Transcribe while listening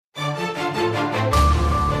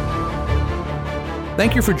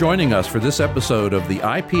Thank you for joining us for this episode of the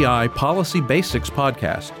IPI Policy Basics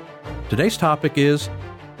podcast. Today's topic is,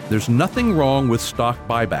 there's nothing wrong with stock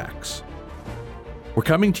buybacks. We're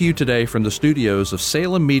coming to you today from the studios of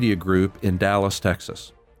Salem Media Group in Dallas,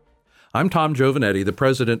 Texas. I'm Tom Giovanetti, the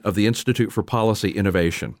president of the Institute for Policy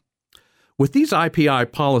Innovation. With these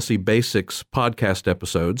IPI Policy Basics podcast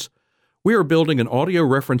episodes, we are building an audio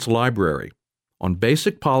reference library on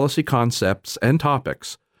basic policy concepts and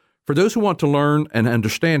topics for those who want to learn and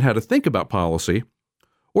understand how to think about policy,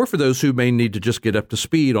 or for those who may need to just get up to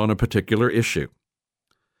speed on a particular issue.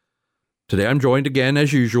 Today I'm joined again,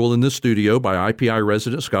 as usual, in the studio by IPI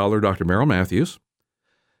resident scholar Dr. Merrill Matthews.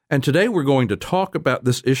 And today we're going to talk about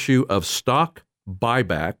this issue of stock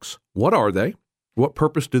buybacks. What are they? What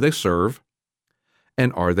purpose do they serve?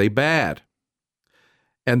 And are they bad?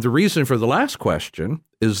 And the reason for the last question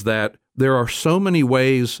is that there are so many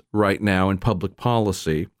ways right now in public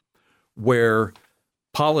policy where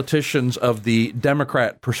politicians of the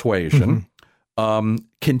Democrat persuasion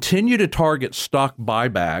continue to target stock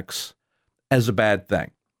buybacks as a bad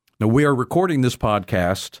thing. Now, we are recording this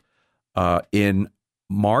podcast in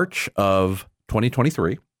March of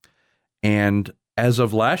 2023, and as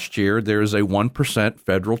of last year, there is a 1%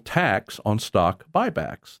 federal tax on stock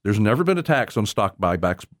buybacks. There's never been a tax on stock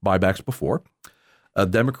buybacks before.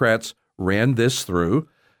 Democrats ran this through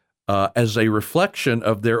as a reflection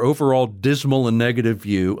of their overall dismal and negative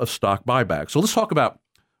view of stock buybacks. So let's talk about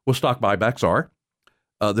what stock buybacks are,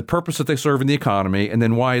 the purpose that they serve in the economy, and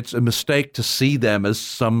then why it's a mistake to see them as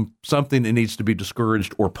something that needs to be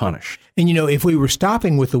discouraged or punished. And, if we were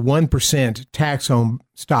stopping with the 1% tax on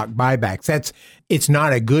stock buybacks, it's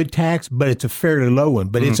not a good tax, but it's a fairly low one.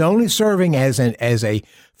 But it's only serving as a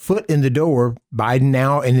foot in the door. Biden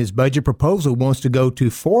now in his budget proposal wants to go to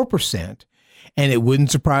 4%. And it wouldn't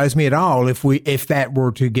surprise me at all if that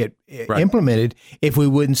were to get implemented, if we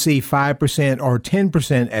wouldn't see 5% or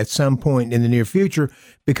 10% at some point in the near future,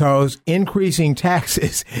 because increasing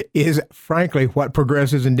taxes is, frankly, what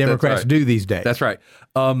progressives and Democrats do these days. That's right.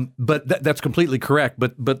 But that's completely correct.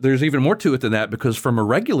 But there's even more to it than that, because from a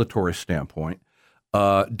regulatory standpoint,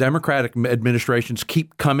 Democratic administrations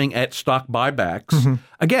keep coming at stock buybacks,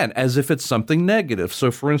 again, as if it's something negative. So,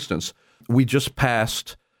 for instance, we just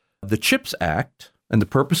passed the CHIPS Act, and the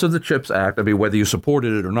purpose of the CHIPS Act, whether you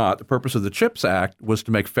supported it or not, the purpose of the CHIPS Act was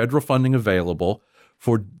to make federal funding available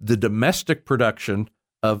for the domestic production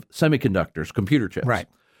of semiconductors, computer chips. Right.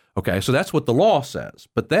 Okay, so that's what the law says.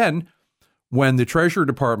 But then when the Treasury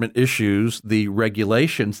Department issues the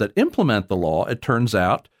regulations that implement the law, it turns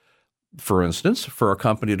out, for instance, for a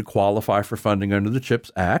company to qualify for funding under the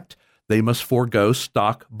CHIPS Act, they must forego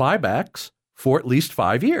stock buybacks for at least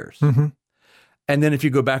 5 years. And then if you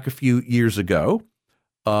go back a few years ago,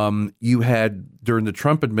 you had, during the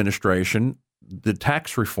Trump administration, the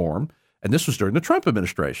tax reform, and this was during the Trump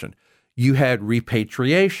administration, you had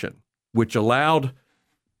repatriation, which allowed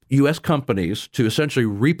U.S. companies to essentially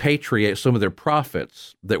repatriate some of their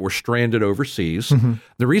profits that were stranded overseas.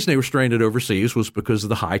 The reason they were stranded overseas was because of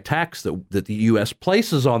the high tax that the U.S.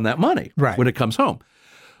 places on that money when it comes home.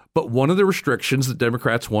 But one of the restrictions that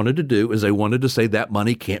Democrats wanted to do is they wanted to say that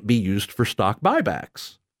money can't be used for stock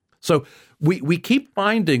buybacks. So we keep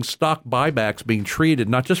finding stock buybacks being treated,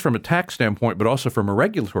 not just from a tax standpoint, but also from a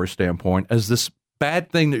regulatory standpoint, as this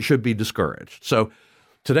bad thing that should be discouraged. So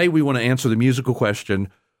today we want to answer the musical question,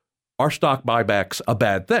 are stock buybacks a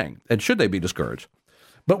bad thing, and should they be discouraged?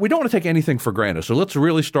 But we don't want to take anything for granted. So let's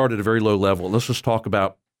really start at a very low level. Let's just talk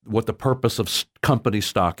about what the purpose of company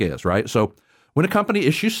stock is, right? So when a company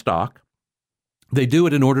issues stock, they do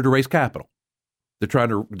it in order to raise capital. They're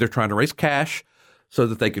trying to raise cash so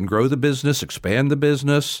that they can grow the business, expand the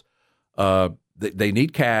business. They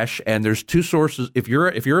need cash, and there's two sources. If you're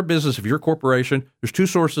a business, if you're a corporation, there's two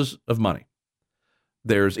sources of money.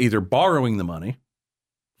 There's either borrowing the money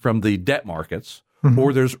from the debt markets,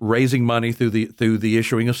 or there's raising money through the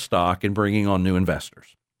issuing of stock and bringing on new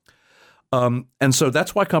investors. And so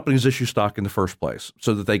that's why companies issue stock in the first place,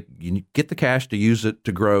 so that they get the cash to use it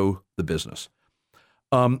to grow the business.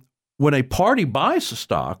 When a party buys a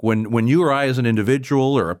stock, when you or I as an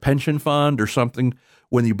individual or a pension fund or something,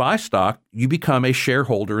 when you buy stock, you become a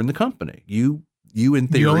shareholder in the company. You in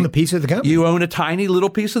theory, you own a piece of the company. You own a tiny little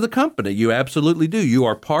piece of the company. You absolutely do. You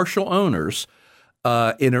are partial owners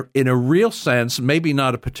in a real sense, maybe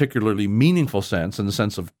not a particularly meaningful sense in the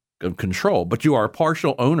sense of control, but you are a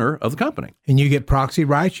partial owner of the company. And you get proxy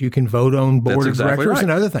rights. You can vote on board of directors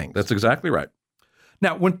and other things. That's exactly right.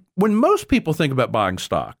 Now, when most people think about buying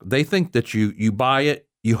stock, they think that you buy it,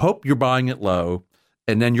 you hope you're buying it low,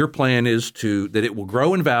 and then your plan is that it will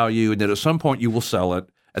grow in value and that at some point you will sell it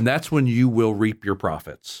And that's when you will reap your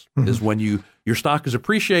profits, is when your stock is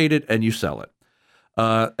appreciated and you sell it.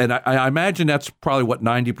 And I imagine that's probably what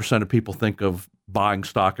 90% of people think of buying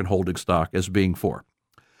stock and holding stock as being for.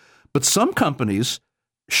 But some companies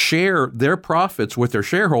share their profits with their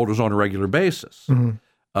shareholders on a regular basis,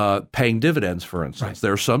 paying dividends, for instance. Right.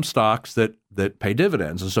 There are some stocks that pay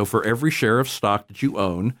dividends. And so for every share of stock that you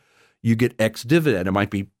own, you get X dividend. It might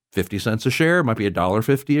be 50 cents a share, it might be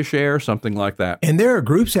 $1.50 a share, something like that. And there are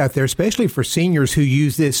groups out there, especially for seniors who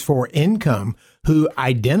use this for income, who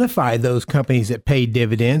identify those companies that pay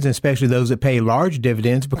dividends, and especially those that pay large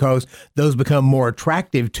dividends, because those become more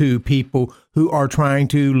attractive to people who are trying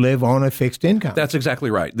to live on a fixed income. That's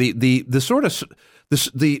exactly right. This is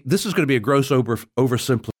going to be a gross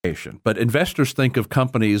oversimplification, but investors think of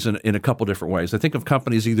companies in a couple different ways. They think of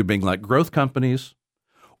companies either being like growth companies,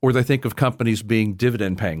 or they think of companies being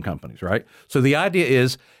dividend-paying companies, right? So the idea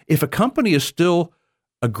is, if a company is still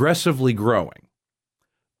aggressively growing,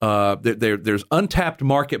 there's untapped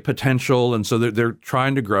market potential, and so they're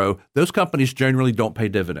trying to grow, those companies generally don't pay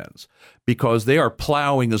dividends because they are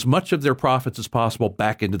plowing as much of their profits as possible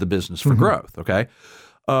back into the business for growth, okay?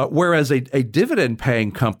 Whereas a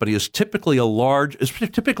dividend-paying company is typically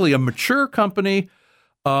a mature company,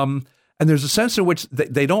 and there's a sense in which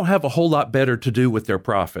they don't have a whole lot better to do with their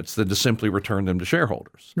profits than to simply return them to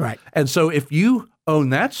shareholders. Right. And so if you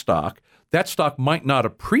own that stock might not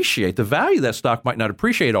appreciate, the value of that stock might not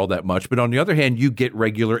appreciate all that much, but on the other hand, you get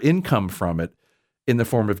regular income from it in the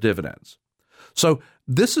form of dividends. So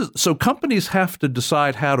companies have to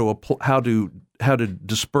decide how to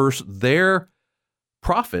disperse their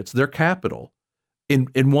profits, their capital,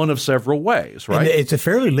 in one of several ways, right? And it's a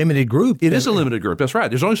fairly limited group. It is a limited group. That's right.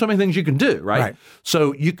 There's only so many things you can do, right?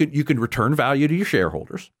 So you can return value to your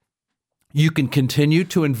shareholders. You can continue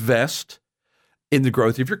to invest in the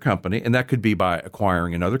growth of your company, and that could be by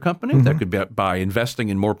acquiring another company. That could be by investing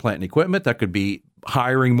in more plant and equipment. That could be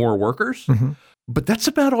hiring more workers. But that's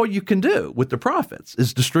about all you can do with the profits,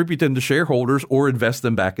 is distribute them to shareholders or invest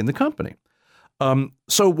them back in the company.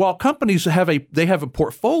 So while companies have a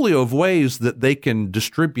portfolio of ways that they can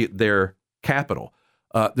distribute their capital,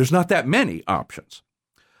 there's not that many options.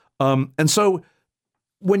 And so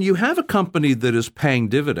when you have a company that is paying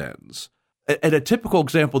dividends, and a typical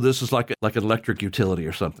example of this is like an electric utility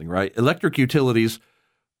or something, right? Electric utilities,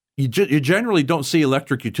 you generally don't see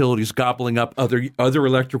electric utilities gobbling up other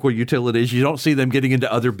electrical utilities. You don't see them getting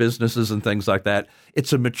into other businesses and things like that.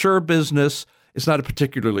 It's a mature business. It's not a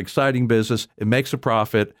particularly exciting business. It makes a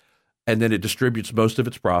profit, and then it distributes most of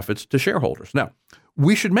its profits to shareholders. Now,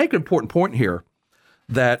 we should make an important point here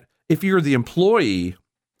that if you're the employee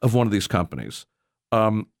of one of these companies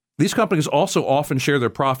also often share their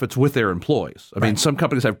profits with their employees. I mean, some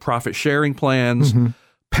companies have profit sharing plans,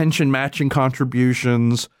 pension matching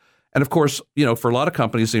contributions, and of course, for a lot of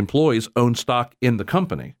companies, the employees own stock in the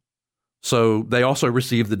company. So they also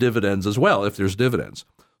receive the dividends as well if there's dividends.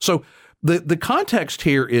 So the context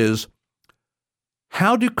here is,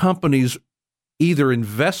 how do companies either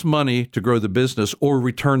invest money to grow the business or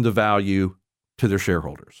return the value to their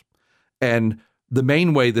shareholders? And the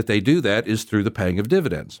main way that they do that is through the paying of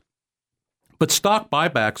dividends. But stock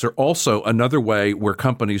buybacks are also another way where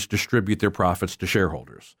companies distribute their profits to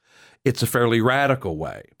shareholders. It's a fairly radical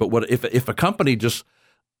way. But if a company just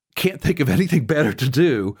can't think of anything better to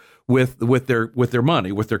do with their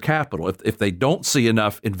money, with their capital, if they don't see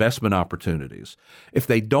enough investment opportunities, if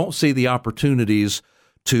they don't see the opportunities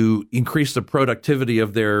to increase the productivity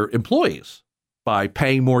of their employees by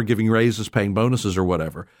paying more, giving raises, paying bonuses or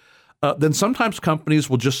whatever, then sometimes companies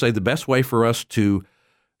will just say the best way for us to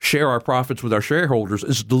share our profits with our shareholders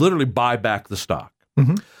is to literally buy back the stock.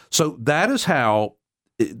 So that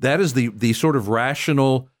is the sort of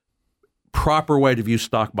rational, proper way to view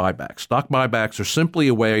stock buybacks. Stock buybacks are simply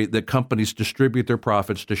a way that companies distribute their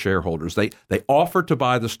profits to shareholders. They offer to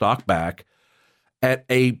buy the stock back at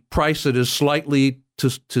a price that is slightly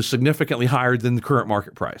to significantly higher than the current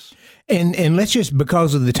market price. And let's just,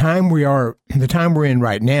 because of the time we're in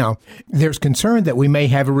right now, there's concern that we may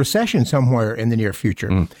have a recession somewhere in the near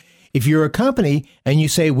future. If you're a company and you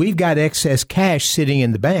say we've got excess cash sitting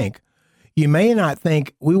in the bank, you may not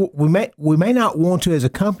think we may not want to, as a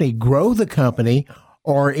company, grow the company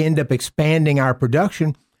or end up expanding our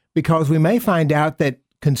production, because we may find out that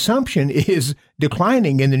consumption is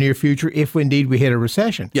declining in the near future if indeed we hit a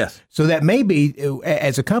recession. Yes. So that may be,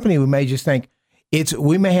 as a company, we may just think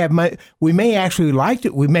we may actually like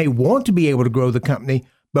to, we may want to be able to grow the company,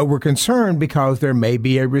 but we're concerned because there may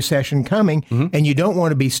be a recession coming, and you don't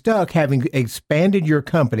want to be stuck having expanded your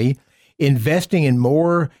company investing in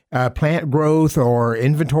more plant growth or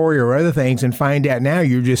inventory or other things and find out now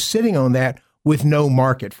you're just sitting on that with no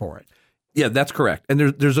market for it. Yeah, that's correct. And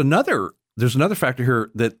there's another factor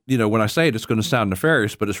here that, when I say it, it's going to sound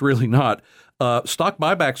nefarious, but it's really not. Stock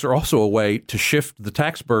buybacks are also a way to shift the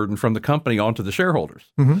tax burden from the company onto the shareholders.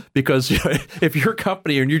 Mm-hmm. Because if you're a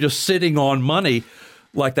company and you're just sitting on money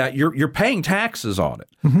like that, you're paying taxes on it.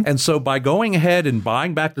 Mm-hmm. And so by going ahead and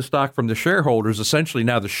buying back the stock from the shareholders, essentially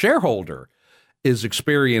now the shareholder is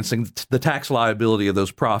experiencing the tax liability of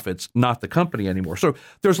those profits, not the company anymore. So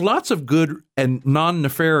there's lots of good and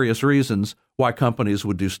non-nefarious reasons why companies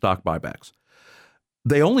would do stock buybacks.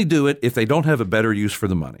 They only do it if they don't have a better use for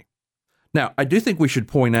the money. Now, I do think we should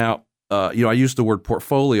point out, I used the word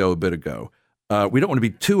portfolio a bit ago. We don't want to be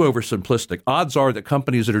too oversimplistic. Odds are that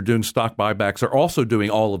companies that are doing stock buybacks are also doing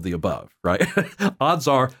all of the above, right? Odds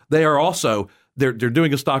are they are also they're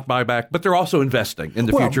doing a stock buyback, but they're also investing in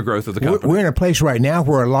the future growth of the company. We're in a place right now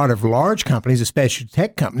where a lot of large companies, especially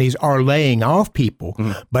tech companies, are laying off people,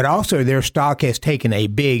 but also their stock has taken a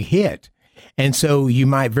big hit. And so you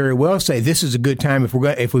might very well say this is a good time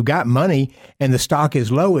if we've got money and the stock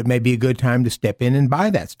is low, it may be a good time to step in and buy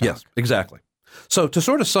that stock. Yes, exactly. So to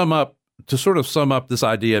sort of sum up this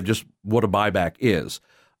idea of just what a buyback is,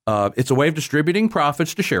 it's a way of distributing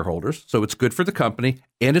profits to shareholders. So it's good for the company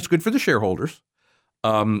and it's good for the shareholders.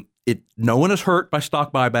 No one is hurt by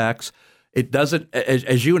stock buybacks. It doesn't,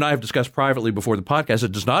 as you and I have discussed privately before the podcast,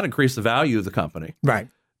 it does not increase the value of the company, right?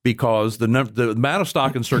 Because the amount of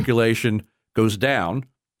stock in circulation goes down,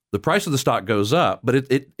 the price of the stock goes up, but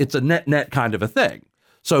it's a net kind of a thing.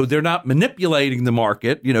 So they're not manipulating the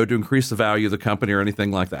market, to increase the value of the company or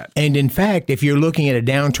anything like that. And in fact, if you're looking at a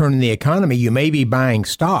downturn in the economy, you may be buying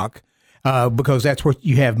stock because that's what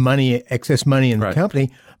you have excess money in the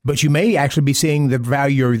company. But you may actually be seeing the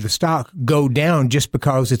value of the stock go down just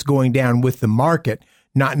because it's going down with the market,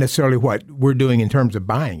 not necessarily what we're doing in terms of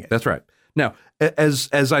buying it. That's right. Now, as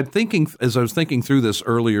I was thinking through this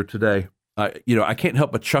earlier today, I can't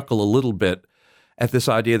help but chuckle a little bit at this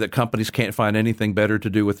idea that companies can't find anything better to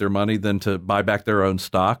do with their money than to buy back their own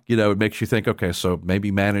stock. It makes you think, okay, so maybe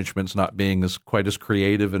management's not being quite as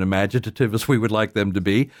creative and imaginative as we would like them to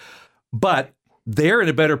be. But they're in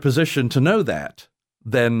a better position to know that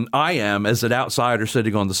than I am as an outsider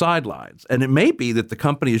sitting on the sidelines. And it may be that the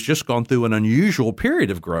company has just gone through an unusual period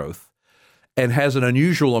of growth and has an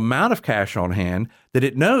unusual amount of cash on hand that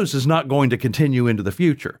it knows is not going to continue into the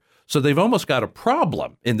future. So they've almost got a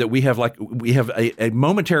problem in that we have a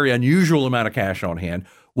momentary unusual amount of cash on hand.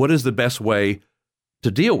 What is the best way to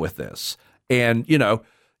deal with this? And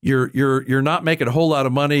you're not making a whole lot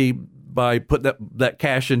of money by putting that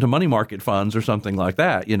cash into money market funds or something like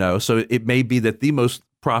that. So it may be that the most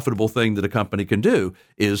profitable thing that a company can do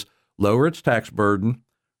is lower its tax burden,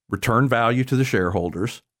 return value to the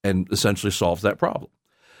shareholders, and essentially solves that problem.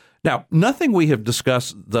 Now, nothing we have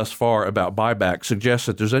discussed thus far about buybacks suggests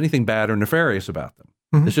that there's anything bad or nefarious about them.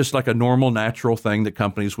 Mm-hmm. It's just like a normal, natural thing that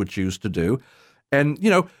companies would choose to do. And,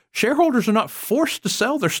 shareholders are not forced to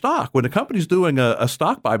sell their stock. When a company's doing a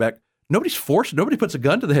stock buyback, nobody puts a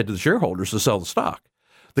gun to the head of the shareholders to sell the stock.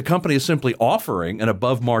 The company is simply offering an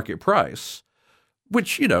above market price,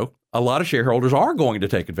 which, a lot of shareholders are going to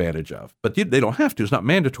take advantage of, but they don't have to. It's not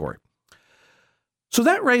mandatory. So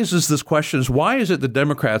that raises this question: is why is it the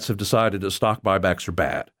Democrats have decided that stock buybacks are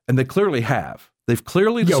bad? And they clearly have. They've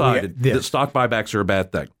clearly decided that stock buybacks are a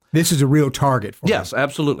bad thing. This is a real target for them. Yes,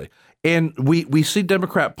 absolutely. And we see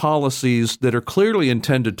Democrat policies that are clearly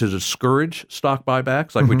intended to discourage stock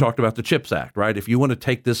buybacks, like we talked about the CHIPS Act, right? If you want to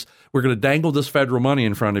take this, we're going to dangle this federal money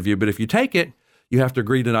in front of you, but if you take it, you have to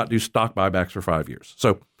agree to not do stock buybacks for 5 years.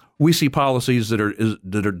 So we see policies that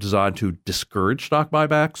are designed to discourage stock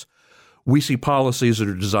buybacks. We see policies that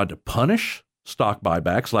are designed to punish stock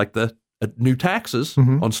buybacks, like the new taxes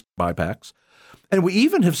on stock buybacks. And we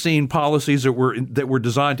even have seen policies that were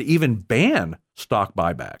designed to even ban stock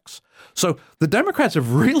buybacks. So the Democrats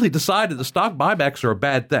have really decided that stock buybacks are a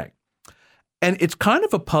bad thing. And it's kind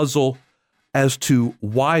of a puzzle as to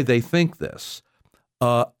why they think this,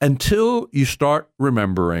 until you start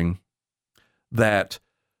remembering that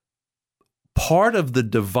part of the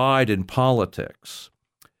divide in politics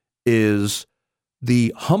is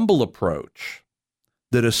the humble approach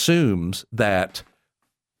that assumes that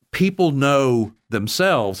people know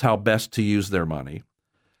themselves how best to use their money,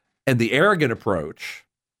 and the arrogant approach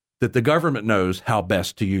that the government knows how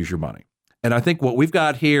best to use your money. And I think what we've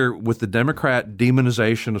got here with the Democrat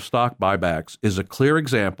demonization of stock buybacks is a clear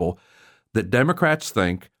example that Democrats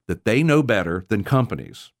think that they know better than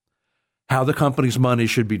companies how the company's money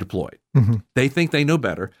should be deployed. Mm-hmm. They think they know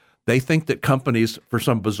better. They think that companies, for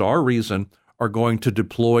some bizarre reason, are going to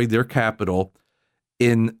deploy their capital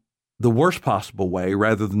in the worst possible way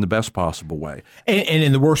rather than the best possible way. And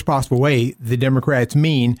in the worst possible way, the Democrats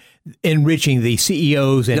mean enriching the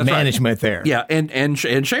CEOs and management there. Yeah, and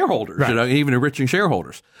shareholders, right. Even enriching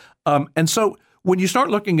shareholders. And so when you start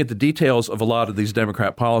looking at the details of a lot of these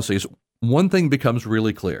Democrat policies, one thing becomes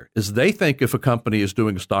really clear is they think if a company is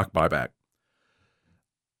doing a stock buyback,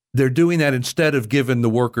 they're doing that instead of giving the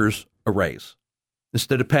workers a raise,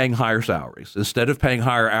 instead of paying higher salaries, instead of paying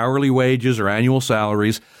higher hourly wages or annual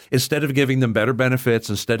salaries, instead of giving them better benefits,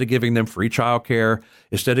 instead of giving them free childcare,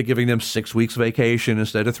 instead of giving them 6 weeks vacation,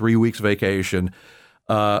 instead of 3 weeks vacation.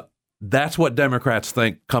 That's what Democrats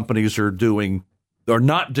think companies are doing or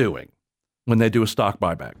not doing when they do a stock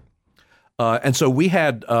buyback. And so we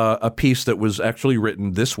had a piece that was actually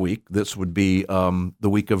written this week. This would be the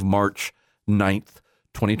week of March 9th,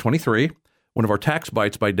 2023, one of our tax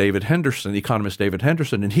bites by David Henderson, economist David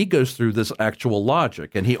Henderson, and he goes through this actual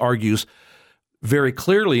logic, and he argues very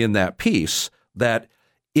clearly in that piece that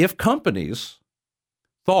if companies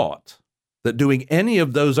thought that doing any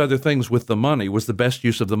of those other things with the money was the best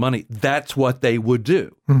use of the money, that's what they would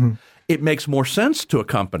do. Mm-hmm. It makes more sense to a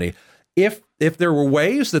company if there were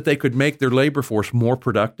ways that they could make their labor force more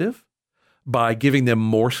productive by giving them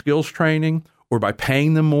more skills training or by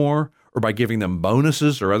paying them more or by giving them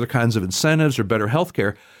bonuses or other kinds of incentives or better health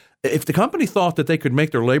care. If the company thought that they could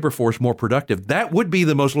make their labor force more productive, that would be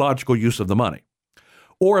the most logical use of the money.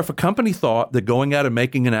 Or if a company thought that going out and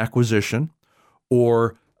making an acquisition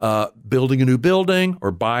or building a new building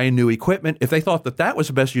or buying new equipment, if they thought that that was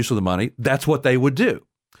the best use of the money, that's what they would do.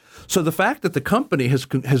 So the fact that the company has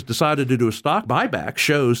decided to do a stock buyback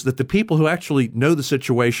shows that the people who actually know the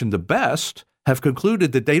situation the best have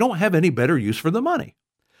concluded that they don't have any better use for the money.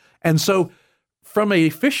 And so from an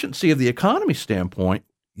efficiency of the economy standpoint,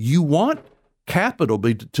 you want capital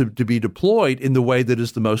to be deployed in the way that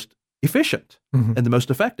is the most efficient and the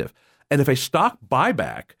most effective. And if a stock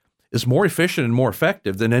buyback is more efficient and more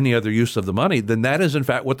effective than any other use of the money, then that is in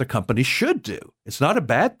fact what the company should do. It's not a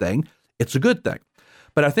bad thing. It's a good thing.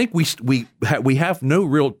 But I think we have no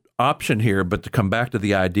real option here but to come back to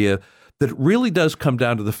the idea that it really does come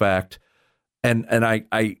down to the fact, and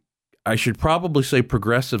I should probably say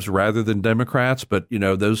progressives rather than Democrats, but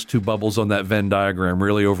those two bubbles on that Venn diagram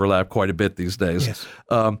really overlap quite a bit these days. Yes.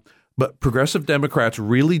 But progressive Democrats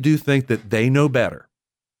really do think that they know better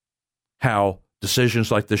how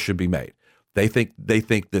decisions like this should be made. They think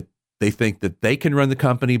that they can run the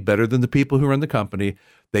company better than the people who run the company.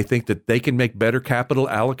 They think that they can make better capital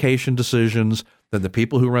allocation decisions than the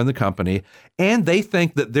people who run the company. And they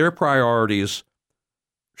think that their priorities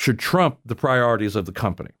should trump the priorities of the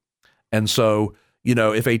company. And so,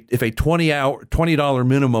 if a $20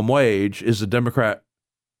 minimum wage is a Democrat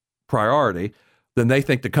priority, then they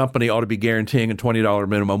think the company ought to be guaranteeing a $20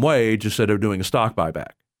 minimum wage instead of doing a stock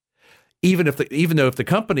buyback. Even though if the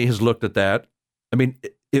company has looked at that, I mean,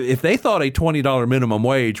 if they thought a $20 minimum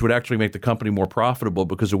wage would actually make the company more profitable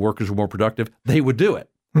because the workers were more productive, they would do it.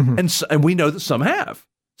 Mm-hmm. And we know that some have.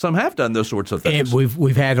 Some have done those sorts of things. And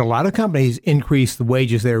we've had a lot of companies increase the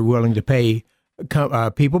wages they're willing to pay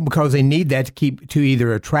people because they need that to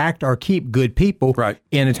either attract or keep good people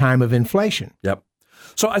in a time of inflation. Yep.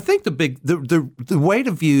 So I think the way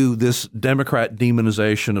to view this Democrat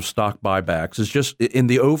demonization of stock buybacks is just in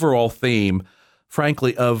the overall theme,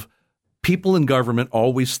 frankly, of people in government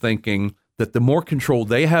always thinking that the more control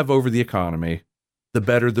they have over the economy, the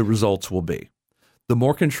better the results will be. The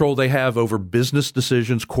more control they have over business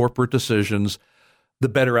decisions, corporate decisions, the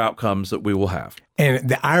better outcomes that we will have. And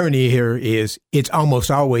the irony here is it's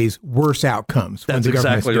almost always worse outcomes. That's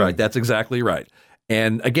exactly right. That's exactly right.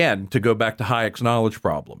 And again, to go back to Hayek's knowledge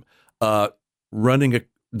problem, the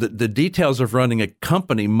details of running a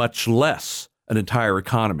company, much less an entire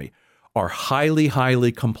economy, are highly,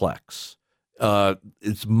 highly complex.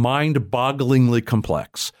 It's mind-bogglingly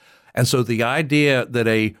complex. And so the idea that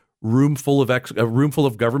a room full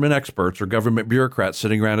of government experts or government bureaucrats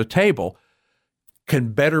sitting around a table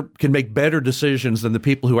can make better decisions than the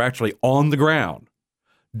people who are actually on the ground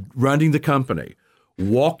running the company,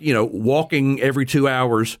 walking every 2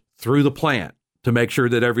 hours through the plant to make sure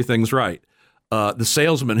that everything's right. The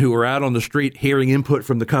salesmen who are out on the street hearing input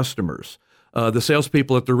from the customers, the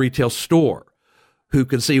salespeople at the retail store who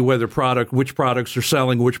can see which products are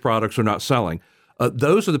selling, which products are not selling.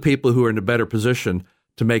 Those are the people who are in a better position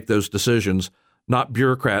to make those decisions, not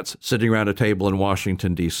bureaucrats sitting around a table in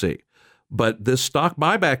Washington, D.C. But this stock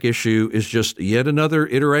buyback issue is just yet another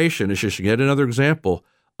iteration. It's just yet another example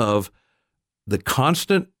of the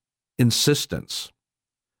constant insistence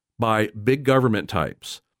by big government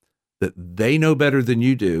types that they know better than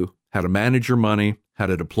you do how to manage your money, how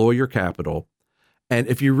to deploy your capital. And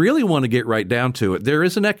if you really want to get right down to it, there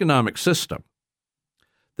is an economic system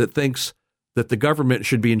that thinks that the government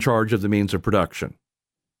should be in charge of the means of production,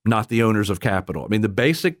 not the owners of capital. I mean, the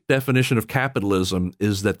basic definition of capitalism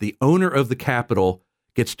is that the owner of the capital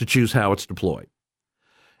gets to choose how it's deployed.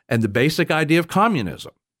 And the basic idea of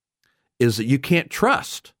communism is that you can't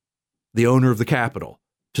trust the owner of the capital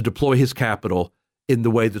to deploy his capital in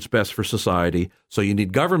the way that's best for society. So you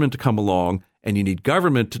need government to come along, and you need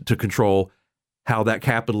government to control how that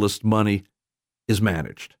capitalist money is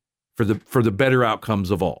managed for the better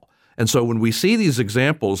outcomes of all. And so when we see these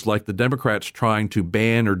examples like the Democrats trying to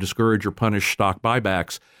ban or discourage or punish stock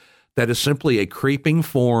buybacks, that is simply a creeping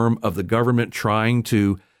form of the government trying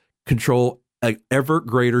to control an ever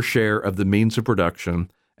greater share of the means of production.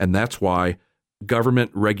 And that's why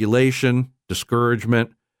government regulation,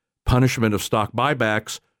 discouragement, punishment of stock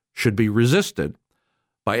buybacks should be resisted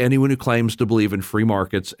by anyone who claims to believe in free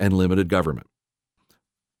markets and limited government.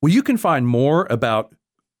 Well, you can find more about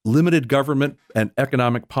limited government and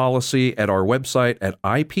economic policy at our website at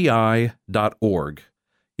IPI.org.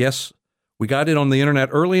 Yes, we got it on the internet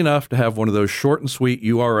early enough to have one of those short and sweet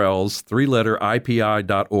URLs, 3-letter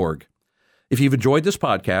IPI.org. If you've enjoyed this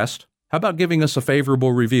podcast, how about giving us a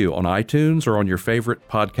favorable review on iTunes or on your favorite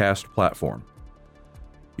podcast platform?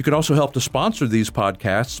 You can also help to sponsor these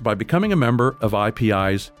podcasts by becoming a member of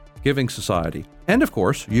IPI's Giving Society. And of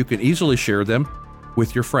course, you can easily share them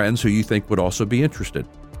with your friends who you think would also be interested.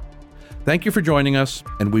 Thank you for joining us,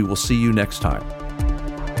 and we will see you next time.